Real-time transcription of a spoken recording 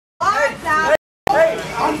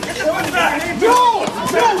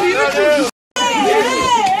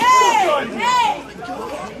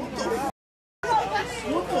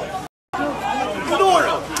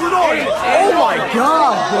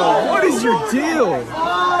deal?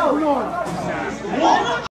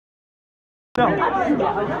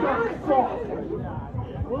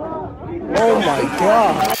 Oh my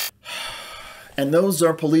God. And those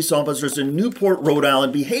are police officers in Newport, Rhode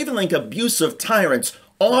Island, behaving like abusive tyrants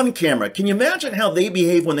on camera. Can you imagine how they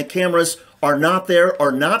behave when the cameras are not there,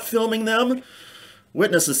 or not filming them?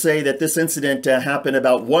 Witnesses say that this incident happened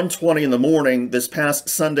about 1:20 in the morning this past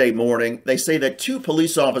Sunday morning. They say that 2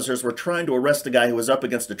 police officers were trying to arrest a guy who was up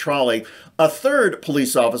against a trolley. A third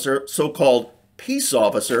police officer, so-called peace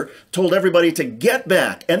officer, told everybody to get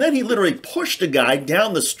back. And then he literally pushed a guy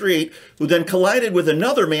down the street who then collided with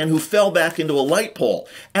another man who fell back into a light pole.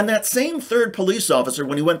 And that same third police officer,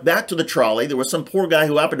 when he went back to the trolley, there was some poor guy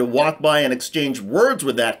who happened to walk by and exchange words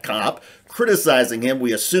with that cop, criticizing him,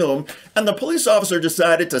 we assume, and the police officer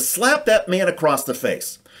decided to slap that man across the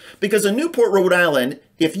face. Because in Newport, Rhode Island,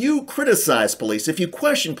 if you criticize police, if you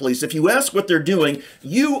question police, if you ask what they're doing,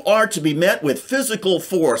 you are to be met with physical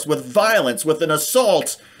force, with violence, with an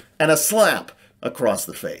assault, and a slap across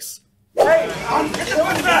the face. Hey, I'm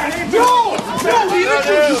coming back. No!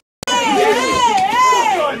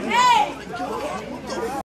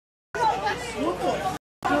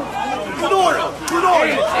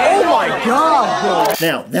 Oh my God, bro.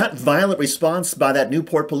 Now, that violent response by that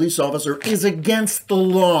Newport police officer is against the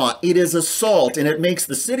law. It is assault, and it makes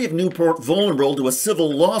the city of Newport vulnerable to a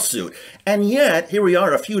civil lawsuit. And yet, here we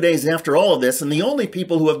are a few days after all of this, and the only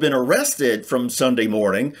people who have been arrested from Sunday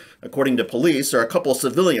morning, according to police, are a couple of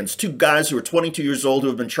civilians, 2 guys who are 22 years old who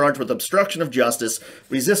have been charged with obstruction of justice,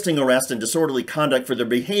 resisting arrest, and disorderly conduct for their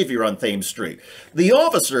behavior on Thames Street. The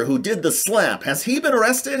officer who did the slap, has he been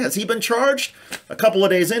arrested? Has he been charged? A couple of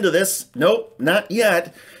days into this, nope, not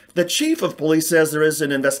yet. The chief of police says there is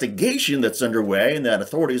an investigation that's underway and that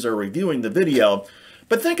authorities are reviewing the video.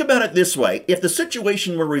 But think about it this way. If the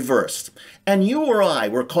situation were reversed and you or I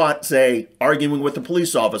were caught, say, arguing with a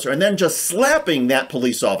police officer and then just slapping that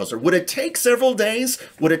police officer, would it take several days?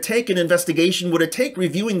 Would it take an investigation? Would it take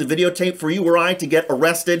reviewing the videotape for you or I to get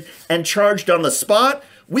arrested and charged on the spot?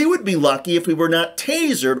 We would be lucky if we were not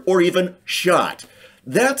tasered or even shot.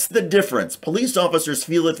 That's the difference. Police officers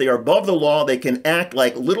feel that they are above the law. They can act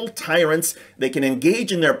like little tyrants. They can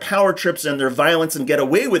engage in their power trips and their violence and get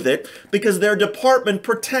away with it because their department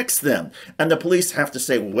protects them. And the police have to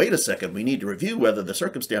say, well, wait a second, we need to review whether the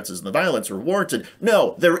circumstances and the violence are warranted.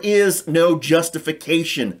 No, there is no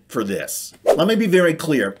justification for this. Let me be very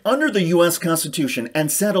clear. Under the U.S. Constitution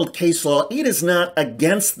and settled case law, it is not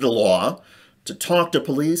against the law to talk to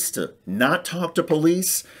police, to not talk to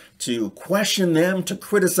police, to question them, to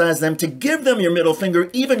criticize them, to give them your middle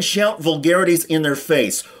finger, even shout vulgarities in their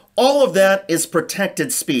face. All of that is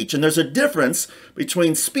protected speech, and there's a difference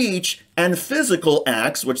between speech and physical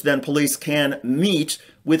acts, which then police can meet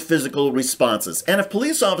with physical responses. And if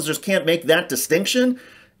police officers can't make that distinction,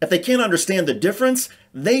 if they can't understand the difference,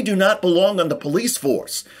 they do not belong on the police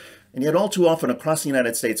force. And yet all too often across the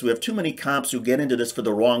United States, we have too many cops who get into this for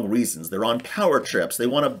the wrong reasons. They're on power trips. They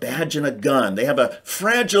want a badge and a gun. They have a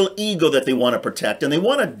fragile ego that they want to protect, and they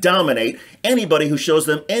want to dominate anybody who shows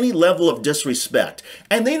them any level of disrespect.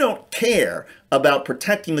 And they don't care about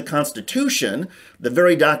protecting the Constitution, the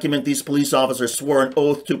very document these police officers swore an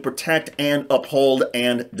oath to protect and uphold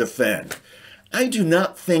and defend. I do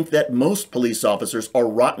not think that most police officers are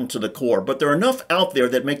rotten to the core, but there are enough out there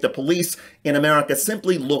that make the police in America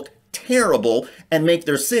simply look terrible and make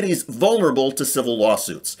their cities vulnerable to civil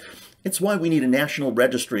lawsuits. It's why we need a national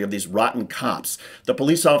registry of these rotten cops, the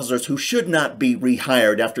police officers who should not be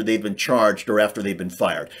rehired after they've been charged or after they've been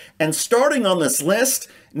fired. And starting on this list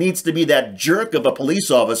needs to be that jerk of a police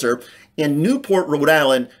officer in Newport, Rhode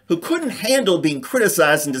Island, who couldn't handle being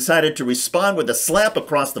criticized and decided to respond with a slap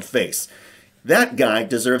across the face. That guy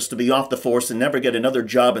deserves to be off the force and never get another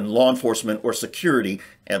job in law enforcement or security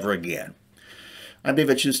ever again. I'm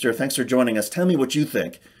David Shuster. Thanks for joining us. Tell me what you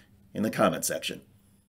think in the comment section.